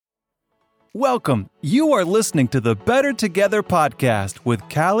Welcome. You are listening to the Better Together podcast with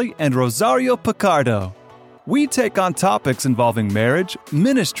Callie and Rosario Picardo. We take on topics involving marriage,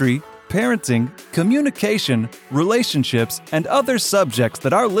 ministry, parenting, communication, relationships, and other subjects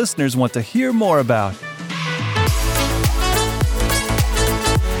that our listeners want to hear more about.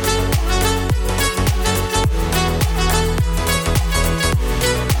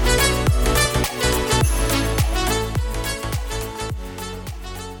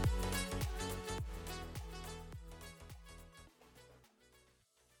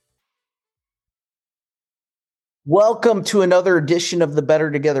 Welcome to another edition of the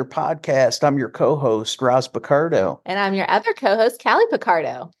Better Together podcast. I'm your co-host, Roz Picardo. And I'm your other co-host, Callie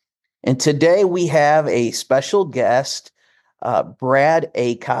Picardo. And today we have a special guest, Brad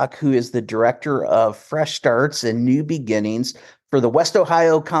Aycock, who is the director of Fresh Starts and New Beginnings for the West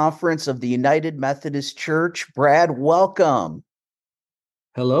Ohio Conference of the United Methodist Church. Brad, welcome.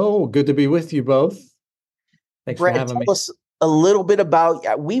 Hello, good to be with you both. Thanks Brad, for having me. Tell us a little bit about,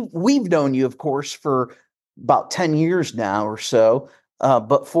 we've known you, of course, for about 10 years now or so.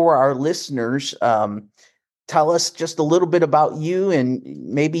 But for our listeners, tell us just a little bit about you and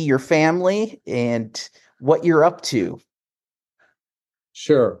maybe your family and what you're up to.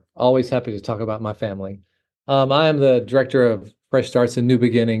 Sure. Always happy to talk about my family. I am the director of Fresh Starts and New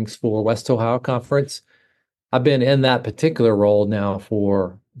Beginnings for West Ohio Conference. I've been in that particular role now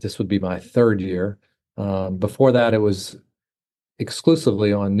this would be my third year. Before that, it was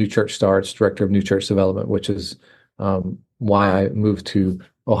exclusively on New Church Starts, Director of New Church Development, which is why I moved to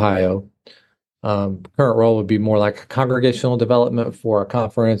Ohio. Current role would be more like congregational development for a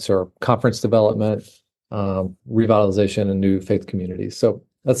conference or conference development, revitalization and new faith communities. So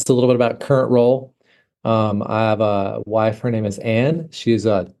that's a little bit about current role. I have a wife, her name is Anne. She's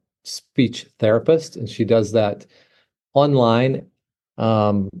a speech therapist, and she does that online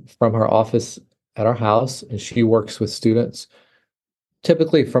from her office at our house, and she works with students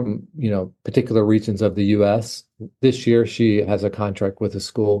typically from, particular regions of the U.S. This year, she has a contract with a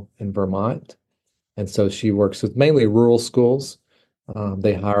school in Vermont. And so she works with mainly rural schools.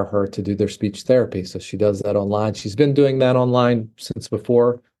 They hire her to do their speech therapy. So she does that online. She's been doing that online since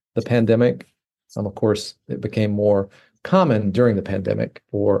before the pandemic. Of course, it became more common during the pandemic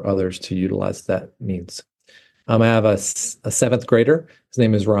for others to utilize that means. I have a seventh grader. His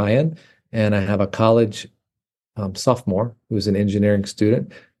name is Ryan. And I have a college sophomore who's an engineering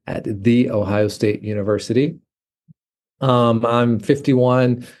student at The Ohio State University. I'm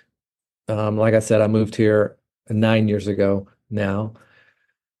 51. Like I said, I moved here 9 years ago now.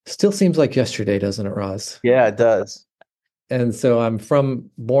 Still seems like yesterday, doesn't it, Roz? Yeah, it does. And so I'm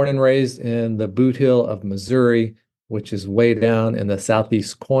born and raised in the Boot Heel of Missouri, which is way down in the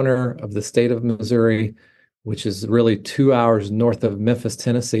southeast corner of the state of Missouri, which is really 2 hours north of Memphis,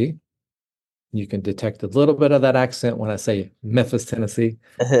 Tennessee. You can detect a little bit of that accent when I say Memphis, Tennessee.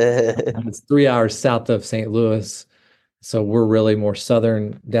 It's 3 hours south of St. Louis. So we're really more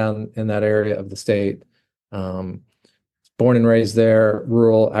southern down in that area of the state. Born and raised there,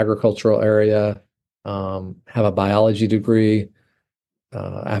 rural agricultural area. Have a biology degree.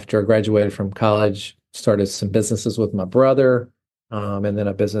 After I graduated from college, started some businesses with my brother, and then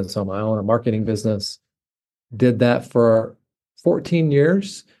a business on my own, a marketing business. Did that for 14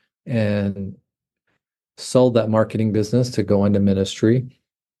 years and sold that marketing business to go into ministry.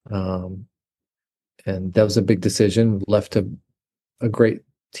 And that was a big decision. Left a great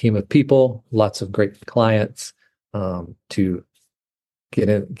team of people, lots of great clients to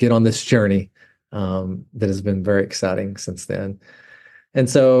get on this journey that has been very exciting since then. And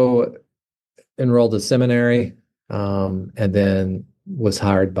so enrolled at seminary and then was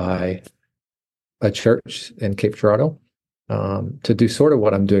hired by a church in Cape Girardeau to do sort of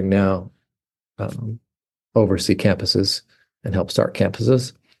what I'm doing now, oversee campuses and help start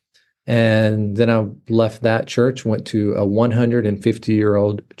campuses. And then I left that church, went to a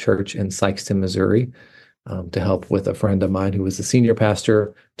 150-year-old church in Sikeston, Missouri, to help with a friend of mine who was the senior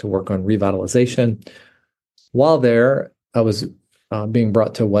pastor to work on revitalization. While there, I was being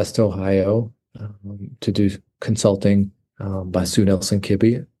brought to West Ohio to do consulting by Sue Nelson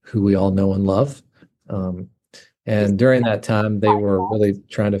Kibbe, who we all know and love. And during that time, they were really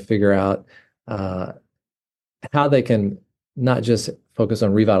trying to figure out how they can not just focus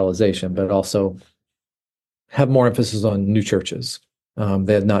on revitalization, but also have more emphasis on new churches.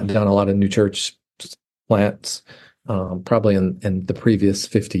 They had not done a lot of new church plants, probably in the previous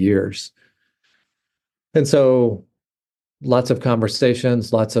 50 years. And so lots of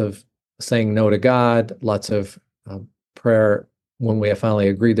conversations, lots of saying no to God, lots of prayer when we finally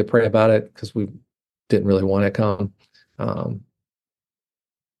agreed to pray about it, because we didn't really want to come.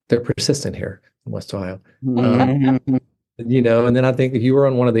 they're persistent here in West Ohio. Mhm. And then I think you were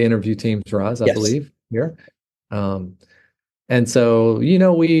on one of the interview teams, Roz, I Yes. believe, here. And so,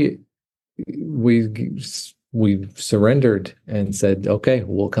 we surrendered and said, okay,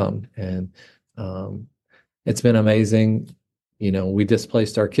 we'll come. And it's been amazing. We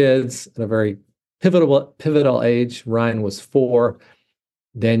displaced our kids at a very pivotal age. Ryan was 4.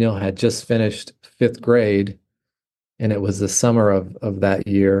 Daniel had just finished 5th grade. And it was the summer of that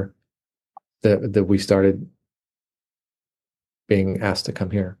year that we started being asked to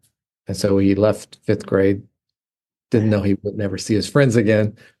come here. And so he left 5th grade, didn't know he would never see his friends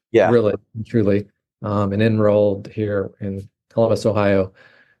again, Yeah. really, truly, and enrolled here in Columbus, Ohio,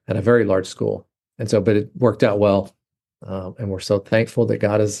 at a very large school. And so, but it worked out well. And we're so thankful that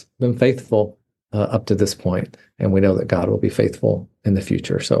God has been faithful up to this point. And we know that God will be faithful in the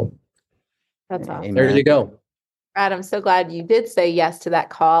future. So That's awesome. Amen. there you go. Brad, I'm so glad you did say yes to that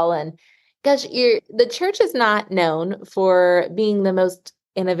call. And gosh, the church is not known for being the most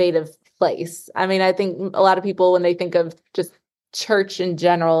innovative place. I mean, I think a lot of people, when they think of just church in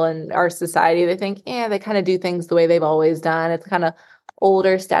general and our society, they think, yeah, they kind of do things the way they've always done. It's kind of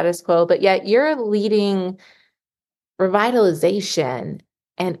older status quo, but yet you're leading revitalization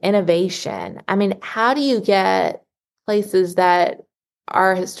and innovation. I mean, how do you get places that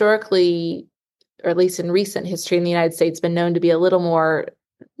are historically, or at least in recent history in the United States, been known to be a little more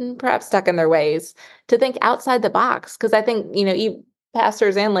perhaps stuck in their ways, to think outside the box? Because I think,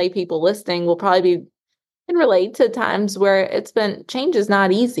 pastors and lay people listening will probably be and relate to times where change is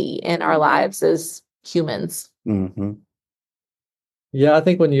not easy in our lives as humans. Mm-hmm. Yeah, I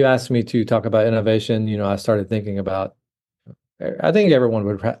think when you asked me to talk about innovation, I started thinking about, I think everyone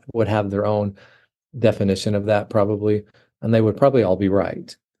would have their own definition of that probably, and they would probably all be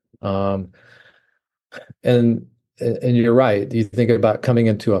right. And you're right. You think about coming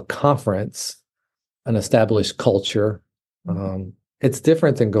into a conference, an established culture. It's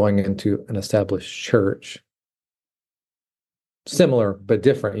different than going into an established church. Similar but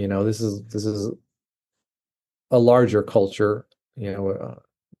different. This is a larger culture.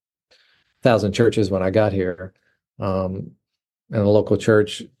 1,000 churches when I got here, and a local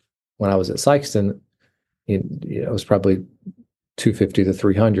church when I was at Sykeston, it was probably 250 to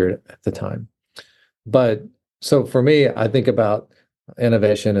 300 at the time. But so for me, I think about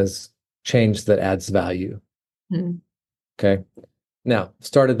innovation as change that adds value. Okay. Now,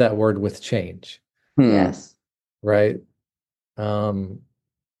 started that word with change. Yes. Right.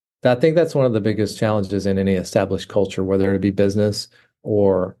 I think that's one of the biggest challenges in any established culture, whether it be business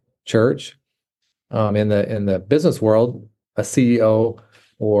or church. In the business world, a CEO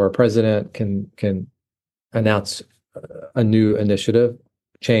or president can announce a new initiative,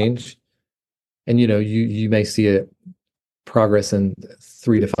 change, and you may see it progress in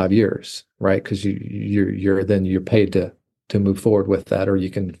 3 to 5 years, right? Because you're paid to move forward with that, or you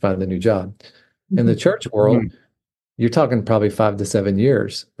can find a new job. In the church world, you're talking probably 5 to 7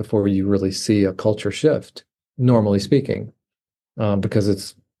 years before you really see a culture shift, normally speaking, because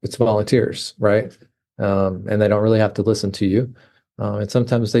it's volunteers, right? And they don't really have to listen to you. And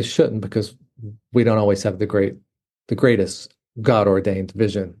sometimes they shouldn't, because we don't always have the greatest God-ordained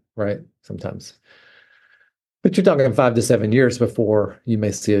vision, right? Sometimes. But you're talking 5 to 7 years before you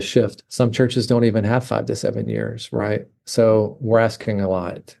may see a shift. Some churches don't even have 5 to 7 years, right? So we're asking a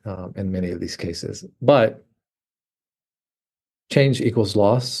lot in many of these cases. But change equals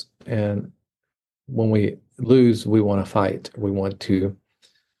loss. And when we lose, we want to fight. We want to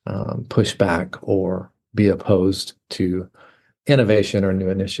push back or be opposed to innovation or new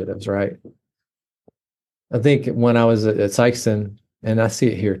initiatives, right? I think when I was at Sykeston, and I see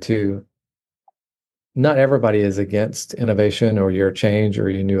it here too, not everybody is against innovation or your change or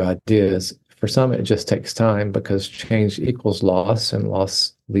your new ideas. For some, it just takes time, because change equals loss, and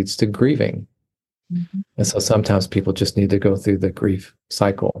loss leads to grieving. And so sometimes people just need to go through the grief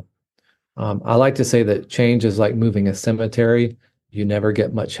cycle. I like to say that change is like moving a cemetery. You never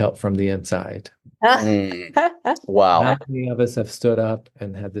get much help from the inside. Wow. Not many of us have stood up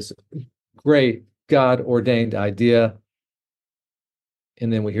and had this great God-ordained idea,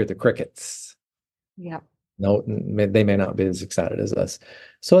 and then we hear the crickets. Yeah. No, they may not be as excited as us.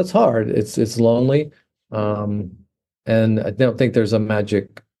 So it's hard. It's lonely. And I don't think there's a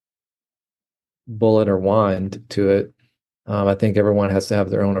magic bullet or wand to it. I think everyone has to have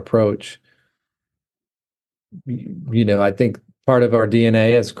their own approach. I think part of our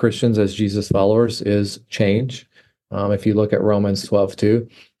DNA as Christians, as Jesus followers, is change. If you look at Romans 12:2,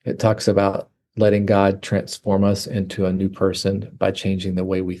 it talks about letting God transform us into a new person by changing the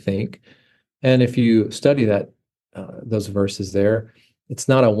way we think. And if you study those verses there, it's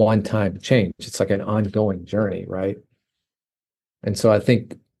not a one-time change. It's like an ongoing journey, right? And so I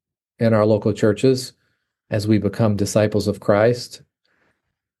think in our local churches, as we become disciples of Christ,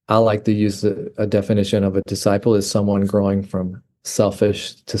 I like to use a definition of a disciple as someone growing from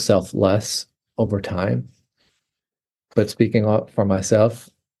selfish to selfless over time. But speaking for myself,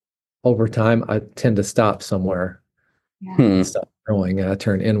 over time, I tend to stop somewhere and stop growing, and I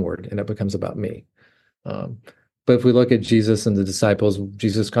turn inward, and it becomes about me. But if we look at Jesus and the disciples,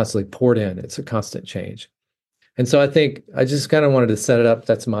 Jesus constantly poured in. It's a constant change. And so I think I just kind of wanted to set it up.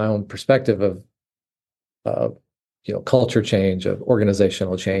 That's my own perspective of, culture change, of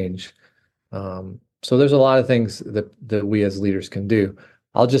organizational change. So there's a lot of things that we as leaders can do.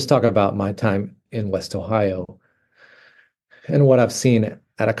 I'll just talk about my time in West Ohio and what I've seen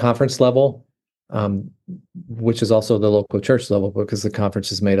at a conference level, which is also the local church level, because the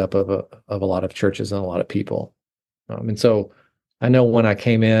conference is made up of a lot of churches and a lot of people. And so I know when I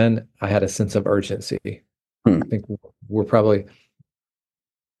came in, I had a sense of urgency. I think we're probably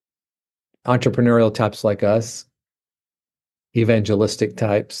entrepreneurial types like us, evangelistic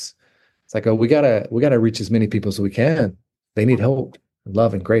types. It's like, oh, we gotta reach as many people as we can. They need hope,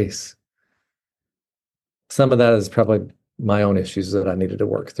 love, and grace. Some of that is probably my own issues that I needed to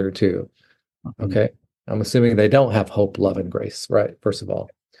work through too. Okay. I'm assuming they don't have hope, love, and grace, right? First of all,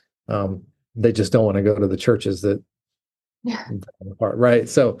 they just don't want to go to the churches that apart, right?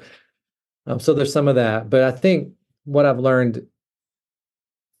 So there's some of that, but I think what I've learned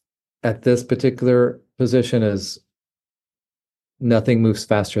at this particular position is nothing moves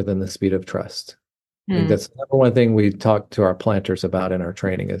faster than the speed of trust. I think that's the number one thing we talk to our planters about in our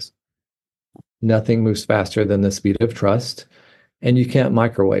training is nothing moves faster than the speed of trust, and you can't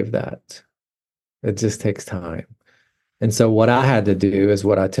microwave that. It just takes time. And so what I had to do is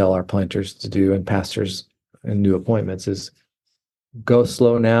what I tell our planters to do and pastors and new appointments is go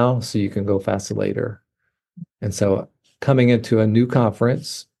slow now so you can go fast later. And so coming into a new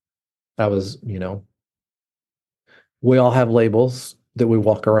conference, I was, we all have labels that we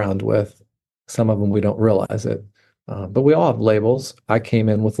walk around with. Some of them we don't realize it, but we all have labels. I came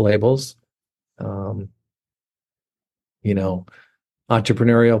in with labels,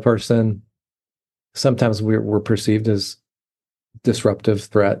 entrepreneurial person. Sometimes we're perceived as disruptive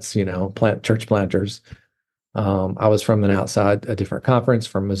threats, church planters. I was from a different conference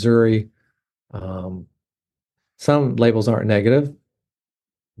from Missouri. Some labels aren't negative,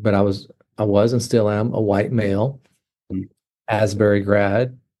 but I was and still am a white male, Asbury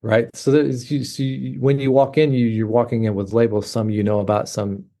grad, right? So when you walk in, you're walking in with labels. Some you know about,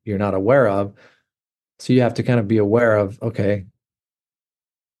 some you're not aware of. So you have to kind of be aware of, okay,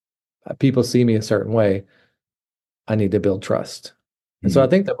 people see me a certain way. I need to build trust. And so I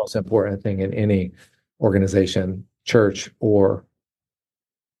think the most important thing in any organization, church or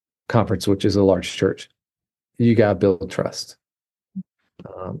conference, which is a large church, you got to build trust.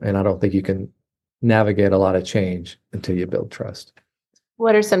 And I don't think you can navigate a lot of change until you build trust.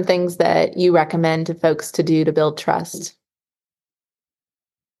 What are some things that you recommend to folks to do to build trust?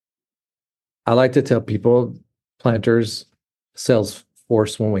 I like to tell people, planters, sales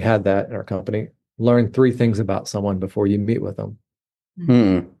force, when we had that in our company, learn 3 things about someone before you meet with them.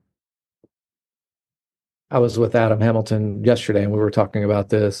 I was with Adam Hamilton yesterday and we were talking about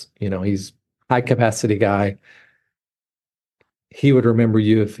this. He's high capacity guy. He would remember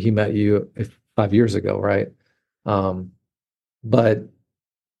you if he met you 5 years ago, right? But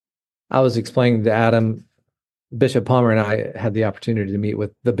I was explaining to Adam, Bishop Palmer and I had the opportunity to meet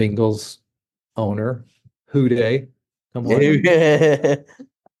with the Bengals owner, Houday. Come on.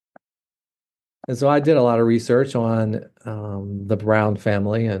 And so I did a lot of research on the Brown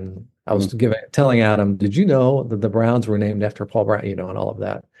family, and I was telling Adam, did you know that the Browns were named after Paul Brown, and all of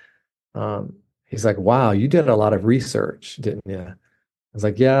that? He's like, wow, you did a lot of research, didn't you? I was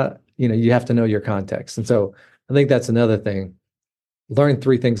like, yeah, you have to know your context. And so I think that's another thing. Learn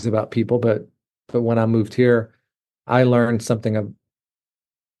 3 things about people, but when I moved here, I learned several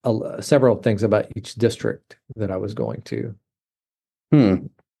things about each district that I was going to.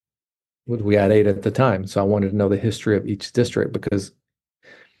 We had 8 at the time, so I wanted to know the history of each district because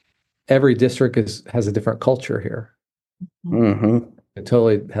every district has a different culture here. It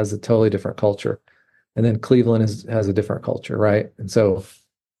totally has a totally different culture, and then Cleveland has a different culture, right? And so,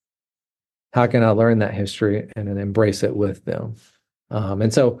 how can I learn that history and then embrace it with them?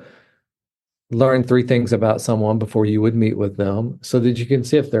 And so, learn 3 things about someone before you would meet with them, so that you can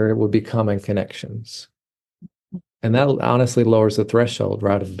see if there would be common connections. And that honestly lowers the threshold,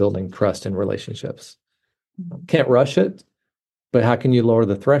 right, of building trust in relationships. Can't rush it, but how can you lower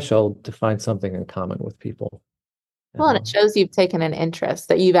the threshold to find something in common with people? Well, and it shows you've taken an interest,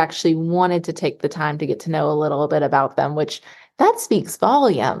 that you've actually wanted to take the time to get to know a little bit about them, which that speaks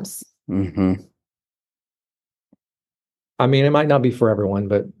volumes. Mm-hmm. I mean, it might not be for everyone,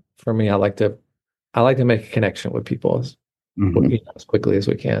 but for me, I like to make a connection with people Mm-hmm. as quickly as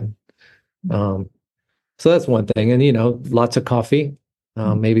we can. So that's one thing. And, lots of coffee,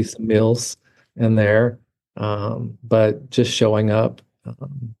 maybe some meals in there, but just showing up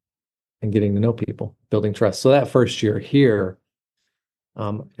and getting to know people, building trust. So that first year here,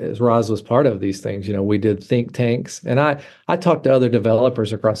 as Roz was part of these things, we did think tanks. And I talked to other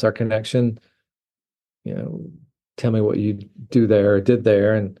developers across our connection, tell me what you do there or did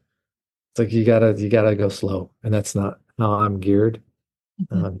there. And it's like, you gotta go slow. And that's not how I'm geared.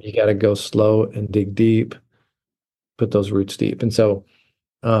 You got to go slow and dig deep, put those roots deep. And so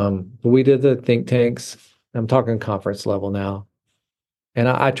we did the think tanks. I'm talking conference level now. And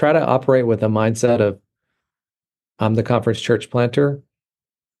I try to operate with a mindset of, I'm the conference church planter.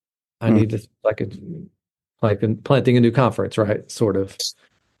 I need to, like planting a new conference, right? Sort of.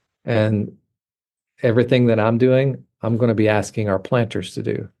 And everything that I'm doing, I'm going to be asking our planters to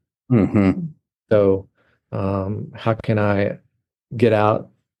do. Mm-hmm. So how can I get out,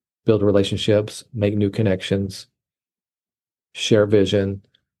 build relationships, make new connections, share vision,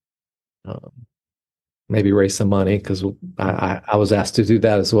 maybe raise some money, because I was asked to do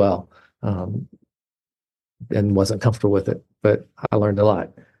that as well, and wasn't comfortable with it, but I learned a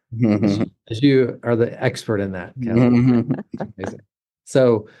lot. Mm-hmm. As you are the expert in that, Kelly. Mm-hmm. Amazing.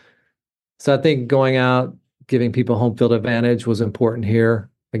 So I think going out, giving people home field advantage was important here.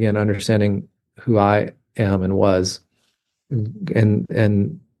 Again, understanding who I am and was,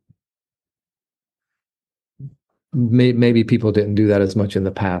 and maybe people didn't do that as much in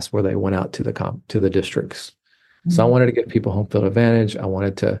the past, where they went out to the districts. So I wanted to give people home field advantage. I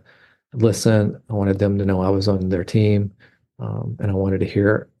wanted to listen. I wanted them to know I was on their team, and I wanted to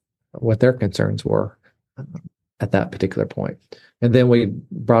hear what their concerns were at that particular point. And then we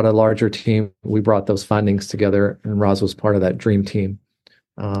brought a larger team. We brought those findings together, and Roz was part of that dream team,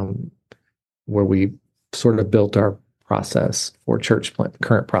 where we sort of built our process for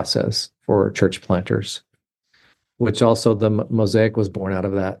current process for church planters, which also the mosaic was born out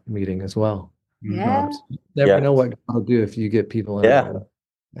of that meeting as well. Yeah. You never know what God will do if you get people in there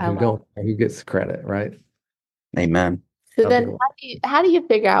who gets the credit, right? Amen. So then how do you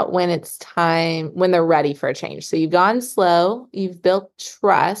figure out when it's time, when they're ready for a change? So you've gone slow, you've built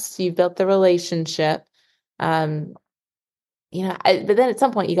trust, you've built the relationship, but then at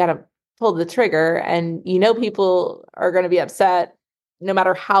some point you got to pull the trigger, and people are going to be upset no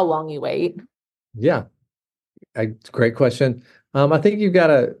matter how long you wait. Yeah. Great question. I think you've got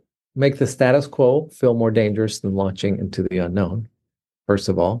to make the status quo feel more dangerous than launching into the unknown, first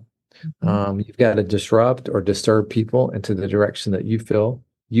of all. You've got to disrupt or disturb people into the direction that you feel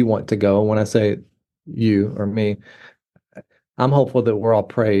you want to go. And when I say you or me, I'm hopeful that we're all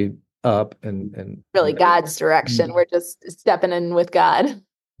prayed up and really God's direction. We're just stepping in with God.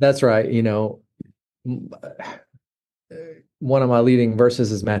 That's right. One of my leading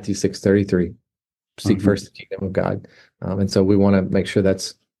verses is Matthew 6:33. Seek first the kingdom of God. And so we want to make sure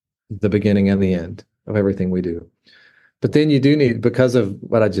that's the beginning and the end of everything we do. But then you do need, because of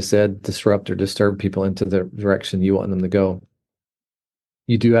what I just said, disrupt or disturb people into the direction you want them to go.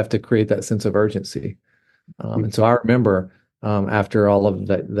 You do have to create that sense of urgency. And so I remember after all of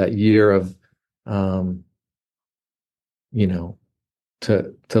that year of,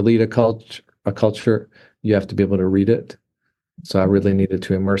 to lead a culture, you have to be able to read it. So I really needed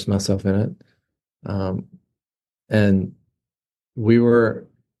to immerse myself in it. And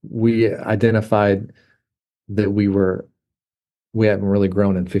we identified that we haven't really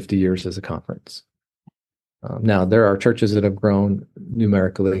grown in 50 years as a conference. Now there are churches that have grown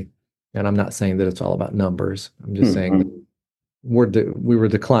numerically, and I'm not saying that it's all about numbers. I'm just saying that we were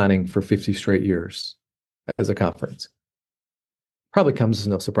declining for 50 straight years as a conference. Probably comes as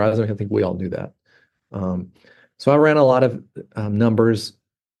no surprise. I think we all knew that. So I ran a lot of numbers,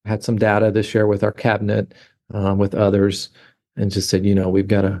 had some data to share with our cabinet, with others, and just said, we've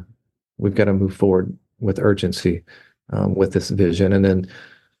got to move forward with urgency with this vision. And then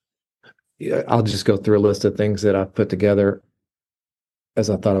I'll just go through a list of things that I've put together as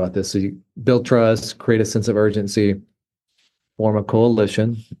I thought about this. So you build trust, create a sense of urgency, form a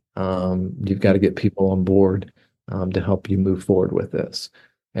coalition. You've got to get people on board to help you move forward with this.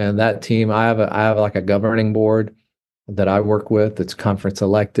 And that team, I have like a governing board that I work with. It's conference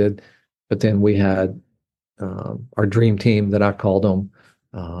elected, but then we had our dream team that I called them.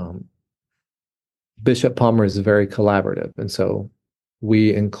 Bishop Palmer is very collaborative, and so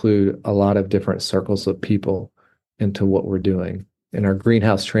we include a lot of different circles of people into what we're doing. In our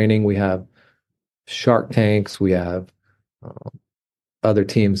greenhouse training, we have Shark Tanks, we have other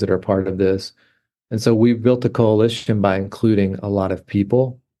teams that are part of this. And so we've built a coalition by including a lot of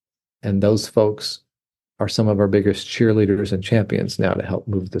people, and those folks are some of our biggest cheerleaders and champions now to help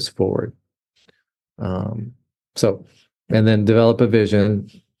move this forward. And then develop a vision,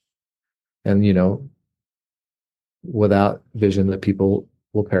 and without vision, the people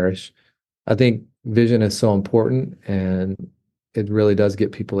will perish. I think vision is so important, and it really does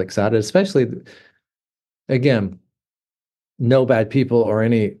get people excited, especially, again, no bad people or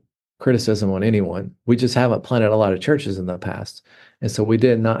any criticism on anyone. We just haven't planted a lot of churches in the past. And so we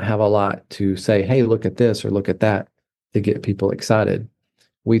did not have a lot to say, hey, look at this or look at that to get people excited.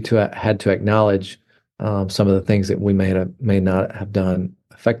 We had to acknowledge some of the things that we may not have done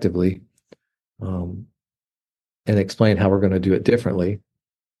effectively, and explain how we're going to do it differently.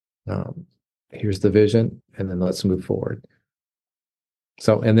 Here's the vision, and then let's move forward.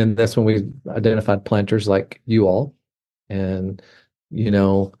 So, and then that's when we identified planters like you all, and,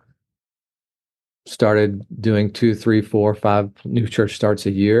 started doing 2, 3, 4, 5 new church starts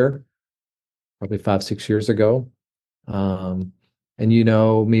a year, probably 5, 6 years ago. And you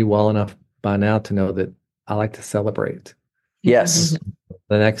know me well enough by now to know that I like to celebrate. Yes.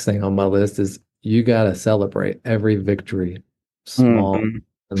 The next thing on my list is you got to celebrate every victory, small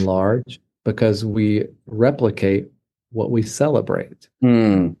and large, because we replicate what we celebrate.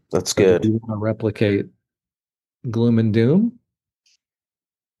 That's good. Do we want to replicate gloom and doom?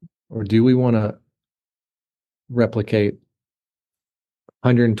 Or do we want to replicate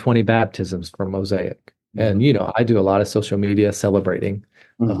 120 baptisms from Mosaic? And, I do a lot of social media celebrating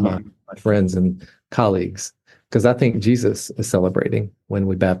of my friends and colleagues, because I think Jesus is celebrating when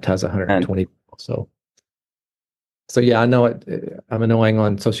we baptize 120 people. So yeah, I know I'm annoying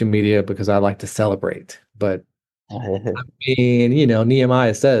on social media because I like to celebrate, but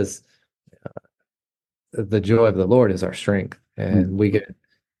Nehemiah says, the joy of the Lord is our strength, and we get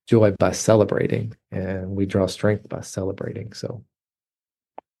joy by celebrating, and we draw strength by celebrating. So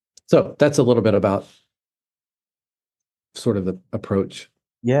that's a little bit about sort of the approach.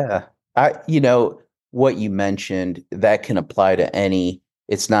 Yeah. What you mentioned, that can apply to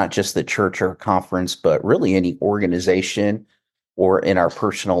it's not just the church or conference, but really any organization or in our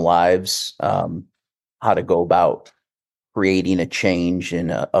personal lives, how to go about creating a change in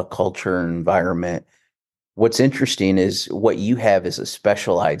a culture and environment. What's interesting is what you have is a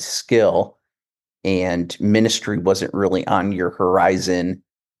specialized skill, and ministry wasn't really on your horizon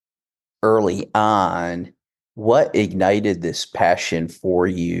early on. What ignited this passion for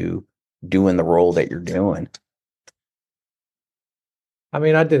you doing the role that you're doing? I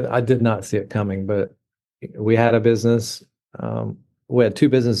mean, I did not see it coming, but we had a business. We had 2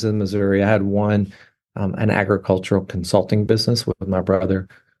 businesses in Missouri. I had one, an agricultural consulting business with my brother,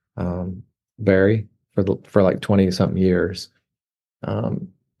 Barry, for like 20 something years.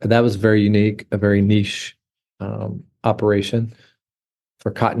 That was very unique, a very niche operation for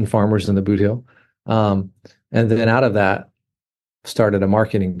cotton farmers in the Boot Heel. And then out of that, started a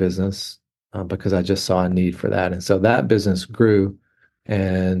marketing business because I just saw a need for that. And so that business grew,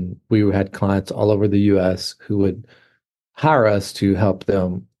 and we had clients all over the U.S. who would hire us to help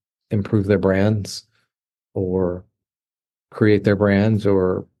them improve their brands or create their brands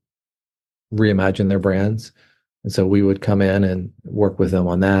or reimagine their brands. And so we would come in and work with them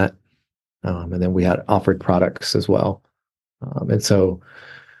on that. And then we had offered products as well. And so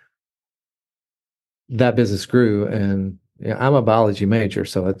that business grew, and I'm a biology major,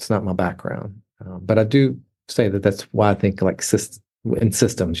 so it's not my background. But I do say that's why I think like in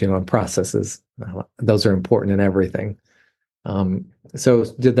systems, and processes, those are important in everything. So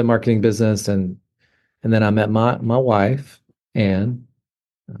did the marketing business, and then I met my wife, and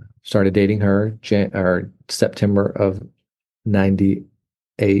started dating her September of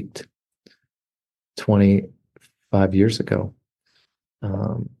 98, 25 years ago,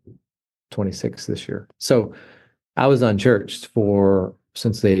 26 this year. So I was unchurched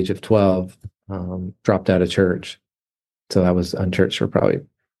since the age of 12, dropped out of church. So I was unchurched for probably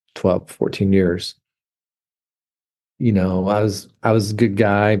 12, 14 years. I was a good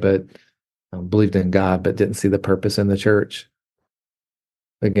guy, but believed in God, but didn't see the purpose in the church.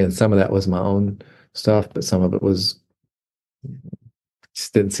 Again, some of that was my own stuff, but some of it was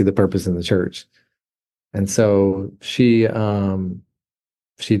just didn't see the purpose in the church. And so she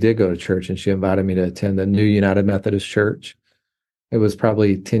did go to church, and she invited me to attend the New United Methodist Church. It was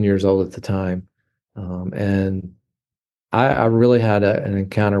probably 10 years old at the time. And I really had an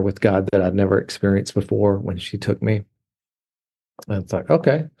encounter with God that I'd never experienced before when she took me. And it's like,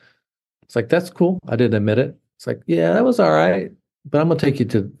 okay. It's like, that's cool. I didn't admit it. It's like, yeah, that was all right, but I'm gonna take you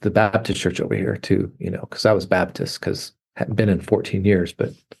to the Baptist church over here too, because I was Baptist because hadn't been in 14 years,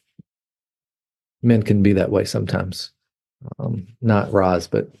 but men can be that way sometimes. Not Roz,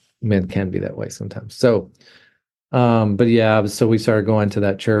 but men can be that way sometimes. So, but yeah, so we started going to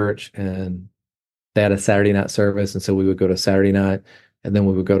that church, and they had a Saturday night service, and so we would go to Saturday night, and then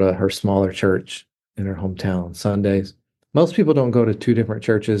we would go to her smaller church in her hometown on Sundays. Most people don't go to two different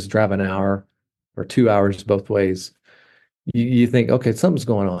churches, drive an hour or 2 hours both ways. You think, okay, something's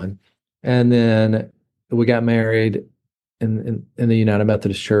going on. And then we got married in the United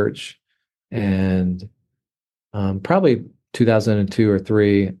Methodist Church, and probably 2002 or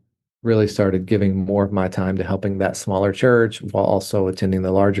three, really started giving more of my time to helping that smaller church while also attending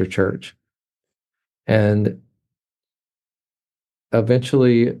the larger church. And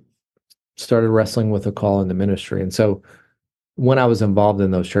eventually started wrestling with a call in the ministry. And so when I was involved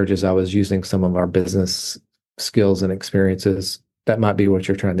in those churches, I was using some of our business skills and experiences. That might be what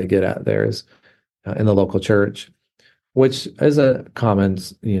you're trying to get at there, is in the local church, which is a common,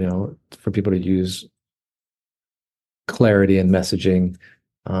 for people to use clarity and messaging,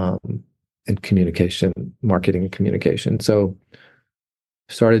 and communication, marketing and communication. So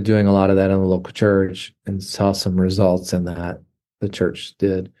started doing a lot of that in the local church and saw some results in that, the church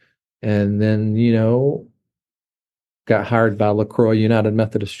did. And then, got hired by LaCroix United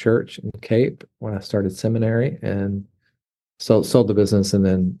Methodist Church in Cape when I started seminary, and sold the business, and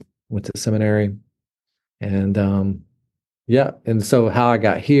then went to seminary. And yeah, and so how I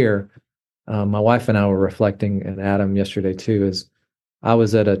got here, my wife and I were reflecting, and Adam yesterday too, is I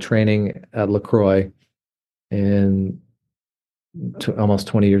was at a training at LaCroix in almost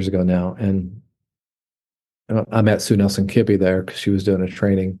 20 years ago now, and I met Sue Nelson Kippy there because she was doing a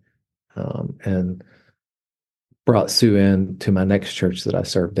training, and brought Sue in to my next church that I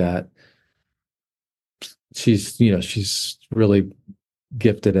served at. She's really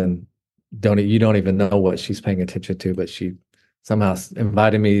gifted, and you don't even know what she's paying attention to, but she somehow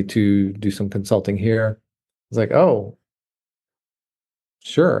invited me to do some consulting here. I was like, oh,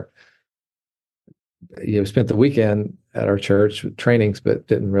 sure. Spent the weekend at our church with trainings, but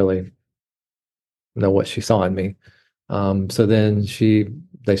didn't really know what she saw in me. So then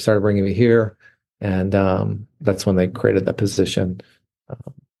they started bringing me here, and that's when they created that position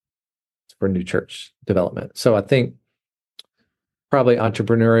for new church development. So I think probably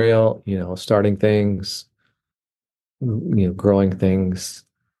entrepreneurial, starting things, growing things,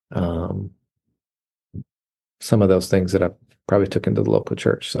 some of those things that I probably took into the local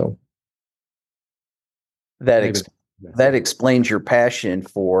church. So that explains your passion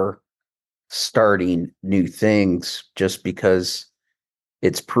for starting new things, just because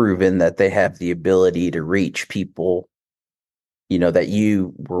it's proven that they have the ability to reach people, that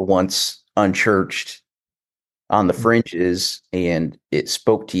you were once unchurched on the fringes, and it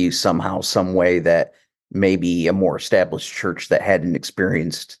spoke to you somehow, some way that maybe a more established church that hadn't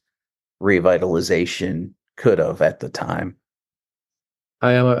experienced revitalization could have at the time.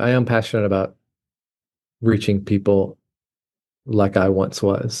 I am passionate about reaching people like I once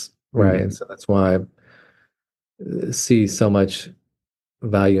was, right? Mm-hmm. And so that's why I see so much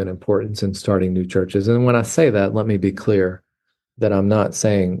value and importance in starting new churches. And when I say that, let me be clear that I'm not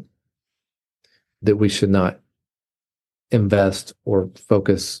saying that we should not invest or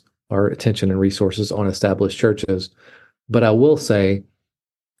focus our attention and resources on established churches. But I will say,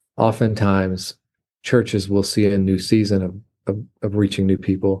 oftentimes, churches will see a new season of reaching new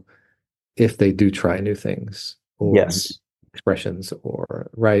people if they do try new things, or yes, expressions,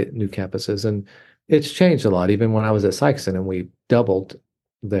 or new campuses. And it's changed a lot. Even when I was at Sykeston and we doubled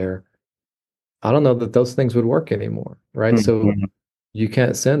there, I don't know that those things would work anymore, right? Mm-hmm. So you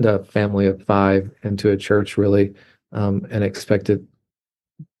can't send a family of 5 into a church really and expect it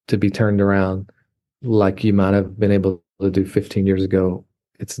to be turned around like you might have been able to do 15 years ago.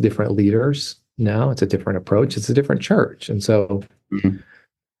 It's different leaders now. It's a different approach. It's a different church. And so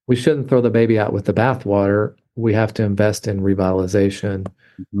we shouldn't throw the baby out with the bathwater. We have to invest in revitalization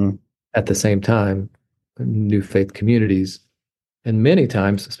at the same time, new faith communities. And many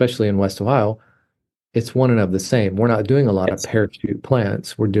times, especially in West Ohio, it's one and of the same. We're not doing a lot of parachute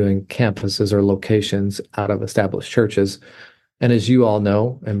plants. We're doing campuses or locations out of established churches. And as you all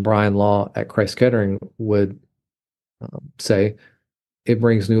know, and Brian Law at Christ Kettering would say, it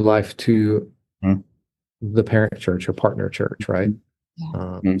brings new life to the parent church or partner church, right?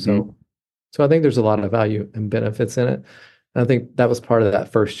 Yeah. So I think there's a lot of value and benefits in it. And I think that was part of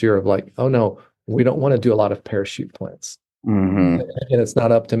that first year of like, oh no, we don't want to do a lot of parachute plants. And it's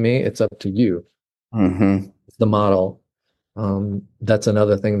not up to me, it's up to you. The model. That's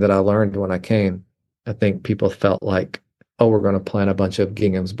another thing that I learned when I came. I think people felt like, oh, we're going to plant a bunch of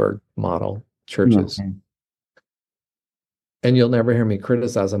Ginghamsburg model churches. Mhm. And you'll never hear me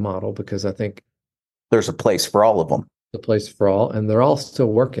criticize a model because I think There's a place for all of them. the place for all, and they're all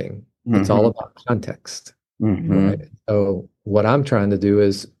still working. It's all about context, right? So what I'm trying to do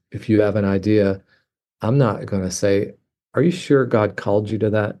is, if you have an idea, I'm not going to say, are you sure God called you to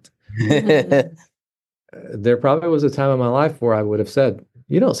that? There probably was a time in my life where I would have said,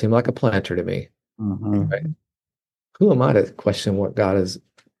 you don't seem like a planter to me. Right? Who am I to question what God has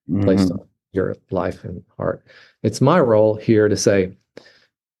placed on your life and heart? It's my role here to say,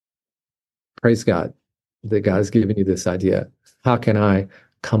 praise God that God has given you this idea. How can I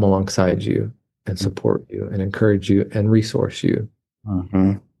come alongside you and support you and encourage you and resource you?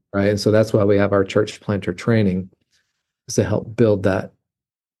 Right. And so that's why we have our church planter training, is to help build that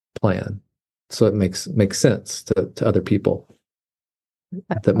plan so it makes sense to other people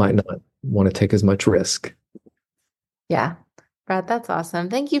that might not want to take as much risk. Yeah. Brad, that's awesome.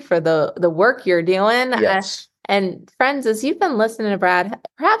 Thank you for the work you're doing. Yes. And friends, as you've been listening to Brad,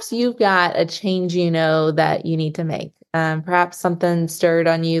 perhaps you've got a change that you need to make. Perhaps something stirred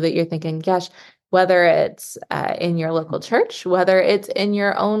on you that you're thinking, gosh, whether it's in your local church, whether it's in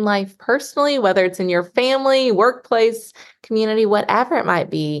your own life personally, whether it's in your family, workplace, community, whatever it might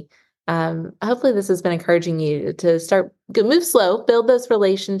be. Hopefully this has been encouraging you to move slow, build those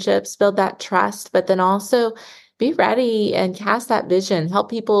relationships, build that trust, but then also be ready and cast that vision, help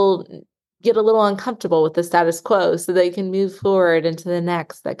people get a little uncomfortable with the status quo so they can move forward into the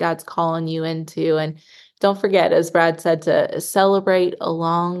next that God's calling you into. And don't forget, as Brad said, to celebrate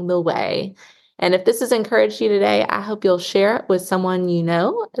along the way. And if this has encouraged you today, I hope you'll share it with someone you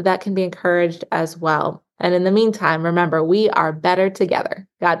know that can be encouraged as well. And in the meantime, remember, we are better together.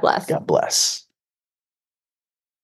 God bless. God bless.